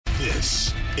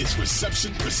This is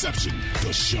Reception,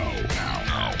 the show.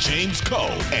 Now, James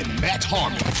Cole and Matt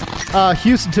Harmon.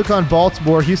 Houston took on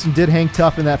Baltimore. Houston did hang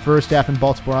tough in that first half, and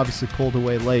Baltimore obviously pulled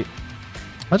away late.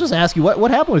 I'll just ask you,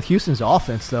 what happened with Houston's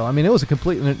offense, though? I mean, it was a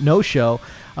complete no-show.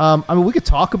 We could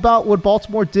talk about what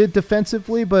Baltimore did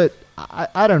defensively, but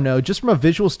I don't know. Just from a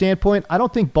visual standpoint, I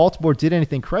don't think Baltimore did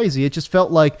anything crazy. It just felt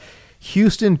like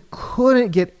Houston couldn't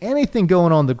get anything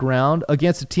going on the ground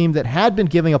against a team that had been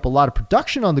giving up a lot of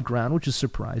production on the ground, which is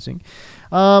surprising.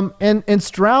 And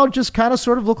Stroud just kind of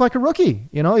sort of looked like a rookie.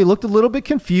 You know, he looked a little bit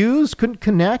confused, couldn't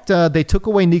connect. They took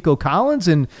away Nico Collins,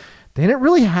 and they didn't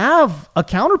really have a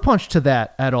counterpunch to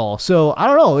that at all. So I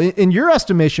don't know. In your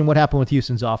estimation, what happened with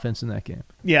Houston's offense in that game?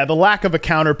 Yeah, the lack of a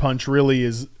counterpunch really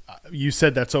is. You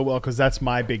said that so well, because that's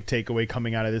my big takeaway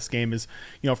coming out of this game is,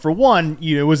 for one,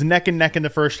 it was neck and neck in the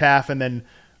first half, and then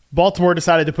Baltimore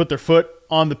decided to put their foot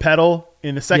on the pedal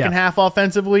in the second half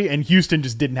offensively, and Houston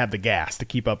just didn't have the gas to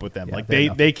keep up with them.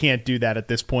 They can't do that at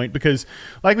this point because,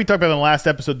 like we talked about in the last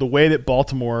episode, the way that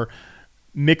Baltimore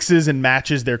mixes and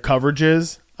matches their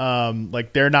coverages,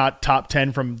 they're not top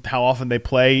 10 from how often they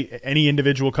play any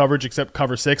individual coverage except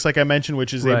cover 6, like I mentioned,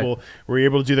 which is we're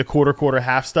able to do the quarter,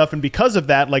 half stuff. And because of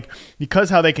that, because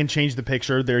how they can change the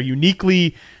picture, they're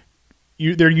uniquely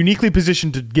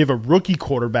positioned to give a rookie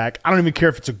quarterback. I don't even care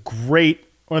if it's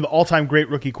one of the all-time great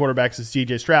rookie quarterbacks is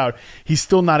C.J. Stroud. He's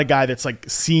still not a guy that's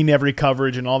seen every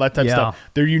coverage and all that type of stuff.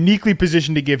 They're uniquely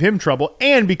positioned to give him trouble,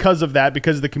 and because of that,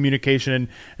 because of the communication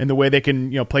and the way they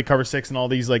can play cover 6 and all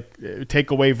these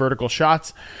take away vertical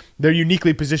shots, they're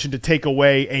uniquely positioned to take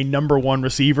away a number one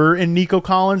receiver in Nico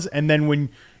Collins. And then when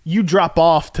you drop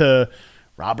off to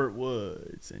Robert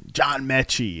Woods and John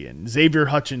Mechie and Xavier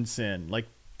Hutchinson,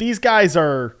 these guys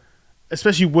are.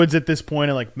 Especially Woods at this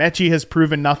point, and Mechie has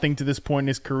proven nothing to this point in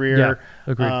his career.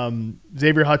 Yeah, agreed.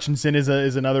 Xavier Hutchinson is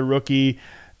another rookie.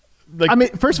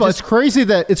 First of all, it's crazy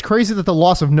that the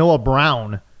loss of Noah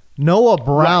Brown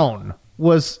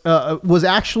was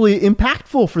actually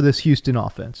impactful for this Houston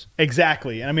offense.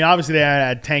 Exactly, and obviously they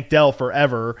had Tank Dell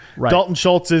forever. Right. Dalton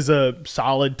Schultz is a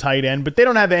solid tight end, but they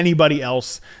don't have anybody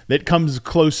else that comes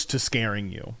close to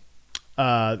scaring you.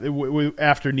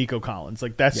 After Nico Collins.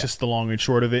 That's just the long and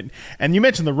short of it. And you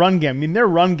mentioned the run game. Their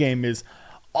run game is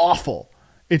awful.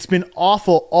 It's been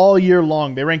awful all year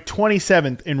long. They ranked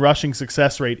 27th in rushing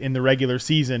success rate in the regular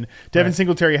season. Devin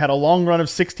Singletary had a long run of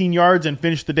 16 yards and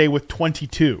finished the day with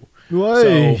 22.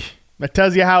 So that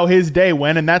tells you how his day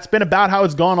went, and that's been about how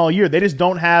it's gone all year. They just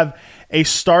don't have a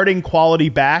starting quality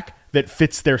back that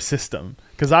fits their system.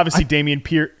 Because obviously Dameon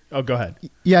Pierce... Oh, go ahead.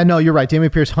 Yeah, no, you're right.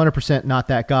 Dameon Pierce, 100% not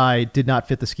that guy. Did not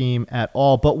fit the scheme at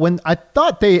all. But when I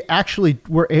thought they actually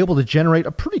were able to generate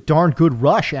a pretty darn good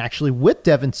rush, actually, with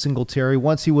Devin Singletary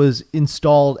once he was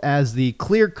installed as the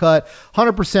clear-cut,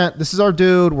 100%, this is our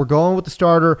dude. We're going with the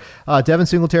starter. Devin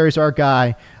Singletary's our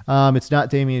guy. It's not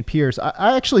Dameon Pierce.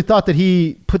 I actually thought that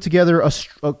he put together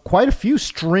quite a few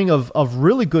string of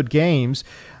really good games.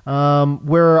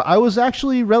 Where I was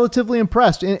actually relatively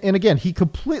impressed. And again, he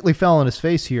completely fell on his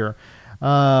face here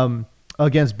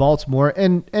against Baltimore.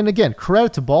 And again,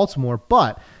 credit to Baltimore.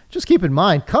 But just keep in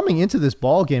mind, coming into this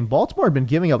ball game, Baltimore had been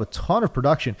giving up a ton of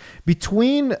production.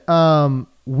 Between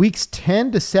weeks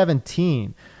 10 to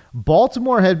 17,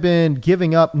 Baltimore had been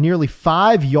giving up nearly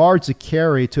 5 yards a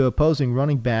carry to opposing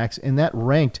running backs, and that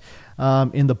ranked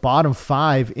in the bottom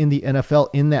 5 in the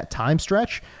NFL in that time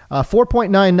stretch.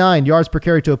 4.99 yards per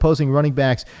carry to opposing running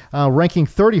backs, ranking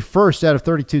 31st out of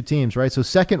 32 teams, right? So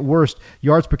second worst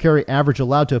yards per carry average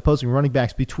allowed to opposing running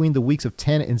backs between the weeks of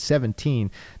 10 and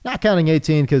 17. Not counting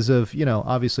 18 because of,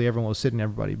 obviously everyone was sitting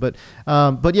everybody. But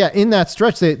yeah, in that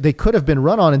stretch, they could have been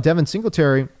run on, and Devin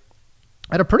Singletary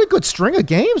had a pretty good string of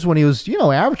games when he was,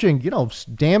 averaging,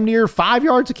 damn near 5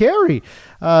 yards a carry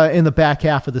in the back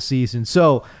half of the season.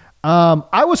 So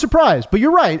I was surprised, but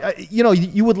you're right.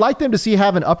 You would like them to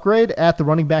have an upgrade at the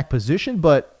running back position,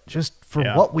 but just for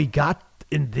what we got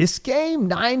in this game,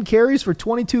 9 carries for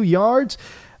 22 yards,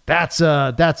 that's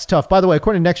tough. By the way,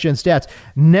 according to Next Gen Stats,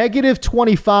 negative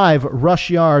 25 rush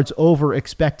yards over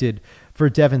expected for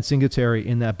Devin Singletary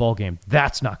in that ball game.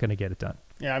 That's not going to get it done.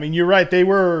 Yeah, you're right. They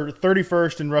were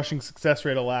 31st in rushing success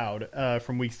rate allowed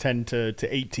from weeks 10 to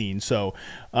 18. So,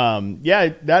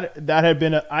 that had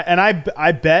been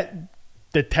I bet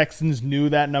the Texans knew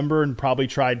that number and probably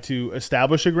tried to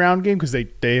establish a ground game because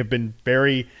they have been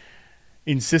very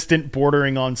insistent,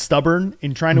 bordering on stubborn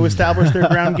in trying to establish their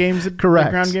ground games.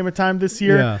 Correct. Ground game at time this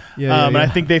year. And I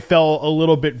think they fell a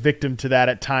little bit victim to that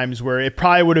at times where it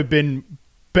probably would have been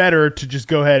better to just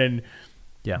go ahead and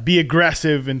be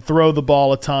aggressive and throw the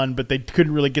ball a ton, but they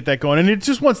couldn't really get that going. And it's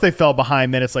just once they fell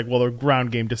behind, then it's like, well, the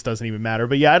ground game just doesn't even matter.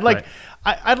 But yeah,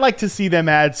 I'd like to see them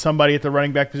add somebody at the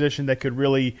running back position that could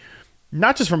really,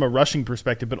 not just from a rushing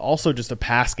perspective, but also just a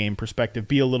pass game perspective,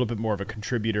 be a little bit more of a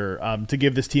contributor to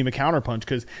give this team a counterpunch.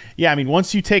 Because, yeah, I mean,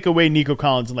 once you take away Nico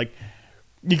Collins, and like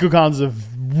Nico Collins is a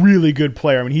really good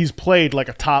player. I mean, he's played like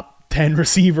a top 10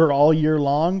 receiver all year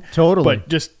long. Totally. But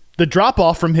just the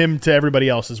drop-off from him to everybody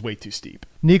else is way too steep.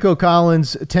 Nico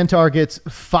Collins, 10 targets,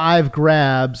 5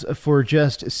 grabs for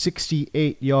just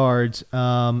 68 yards.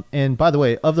 And by the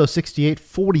way, of those 68,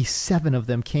 47 of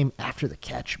them came after the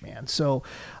catch, man. So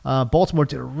Baltimore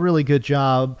did a really good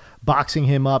job boxing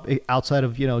him up outside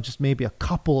of, just maybe a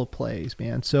couple of plays,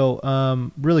 man.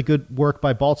 So really good work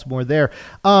by Baltimore there.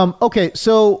 Okay,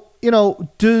 so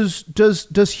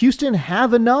does Houston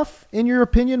have enough, in your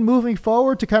opinion, moving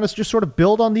forward to kind of just sort of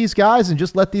build on these guys and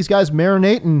just let these guys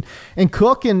marinate and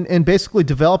cook and basically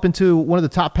develop into one of the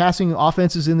top passing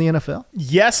offenses in the NFL?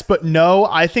 Yes, but no.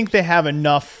 I think they have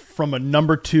enough from a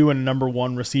number 2 and a number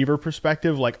 1 receiver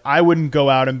perspective. Like, I wouldn't go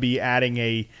out and be adding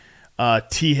a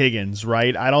T. Higgins,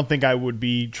 right? I don't think I would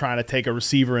be trying to take a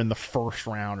receiver in the first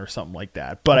round or something like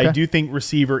that. But okay. I do think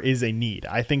receiver is a need.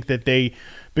 I think that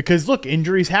because look,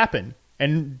 injuries happen,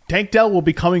 and Tank Dell will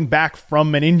be coming back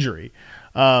from an injury.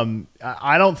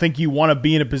 I don't think you want to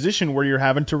be in a position where you're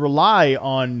having to rely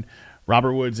on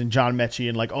Robert Woods and John Mechie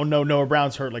and like, oh no, Noah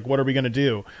Brown's hurt. Like, what are we going to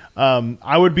do?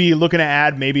 I would be looking to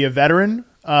add maybe a veteran,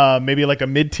 maybe like a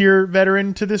mid-tier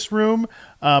veteran to this room.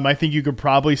 I think you could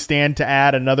probably stand to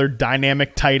add another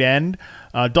dynamic tight end.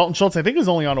 Dalton Schultz, I think, is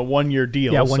only on a 1-year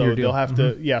deal. Yeah, 1-year deal. They'll have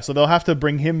to, so they'll have to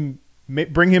bring him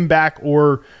back,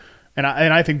 and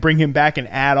I think bring him back and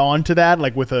add on to that,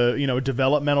 like with a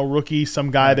developmental rookie,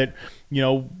 some guy that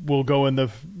will go in the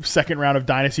second round of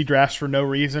dynasty drafts for no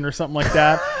reason or something like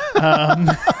that.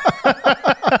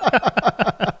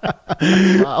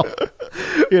 Wow.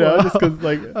 Just because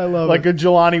I love like it. a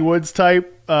Jelani Woods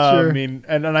type. Sure. I mean,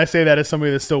 and I say that as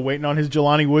somebody that's still waiting on his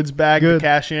Jelani Woods bag to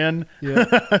cash in.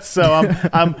 Yeah. So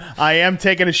I am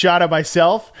taking a shot at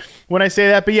myself when I say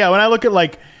that. But yeah, when I look at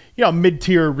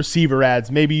mid-tier receiver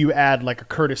ads, maybe you add like a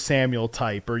Curtis Samuel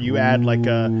type, or you add like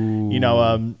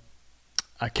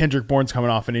Kendrick Bourne's coming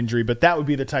off an injury, but that would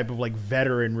be the type of like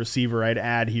veteran receiver I'd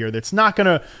add here that's not going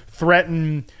to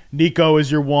threaten Nico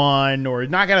as your 1, or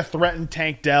not going to threaten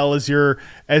Tank Dell as your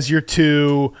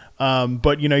 2.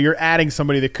 But you're adding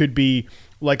somebody that could be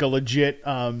like a legit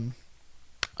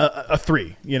a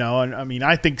 3, and I mean,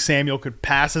 I think Samuel could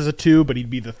pass as a 2, but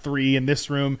he'd be the 3 in this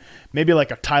room. Maybe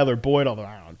like a Tyler Boyd, although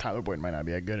I don't know, Tyler Boyd might not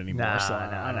be that good anymore. No.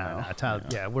 Tyler,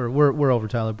 yeah, we're over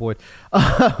Tyler Boyd.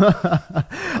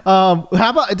 How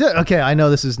about? Okay, I know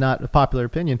this is not a popular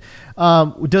opinion.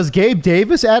 Does Gabe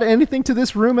Davis add anything to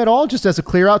this room at all? Just as a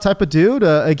clear out type of dude.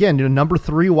 Again, number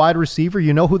 3 wide receiver.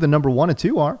 You know who the number 1 and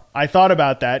 2 are. I thought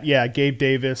about that. Yeah, Gabe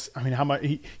Davis. I mean, how much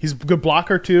he's a good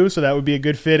blocker too, so that would be a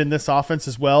good fit in this offense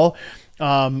as well.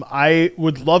 I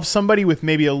would love somebody with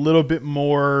maybe a little bit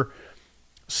more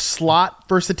slot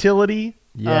versatility.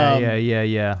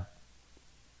 Yeah.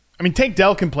 I mean, Tank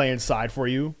Dell can play inside for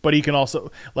you, but he can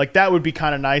also, like, that would be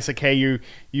kind of nice. Like, hey,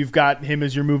 you've got him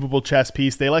as your movable chess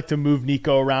piece. They like to move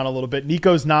Nico around a little bit.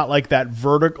 Nico's not like that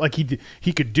vertical, like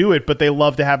he could do it, but they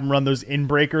love to have him run those in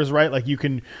breakers, right? Like, you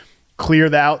can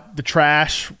clear out the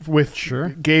trash with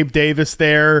Gabe Davis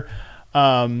there.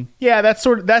 Yeah, that's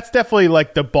definitely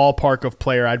like the ballpark of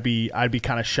player I'd be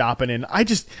kind of shopping in. I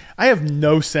have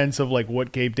no sense of like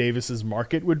what Gabe Davis's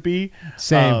market would be.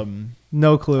 Same.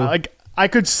 No clue. Like, I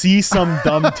could see some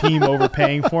dumb team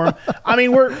overpaying for him. I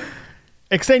mean, we're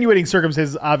extenuating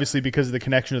circumstances, obviously, because of the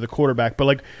connection to the quarterback, but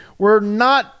like, we're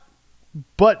not.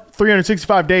 But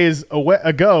 365 days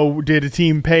ago, did a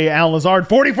team pay Alan Lazard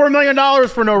 $44 million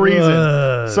for no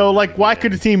reason? So, like, why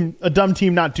could a dumb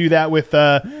team not do that with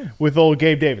old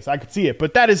Gabe Davis? I could see it,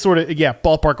 but that is sort of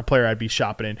ballpark a player I'd be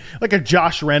shopping in, like a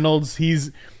Josh Reynolds.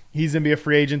 He's gonna be a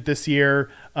free agent this year.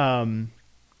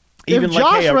 If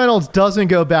Josh Reynolds doesn't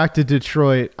go back to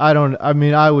Detroit,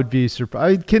 I would be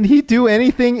surprised. Can he do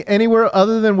anything anywhere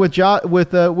other than with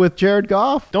Jared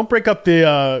Goff? Don't break up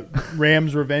the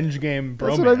Rams revenge game bromance.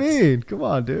 That's what I mean. Come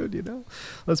on, dude.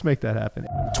 Let's make that happen.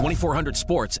 2400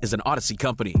 Sports is an Odyssey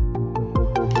company.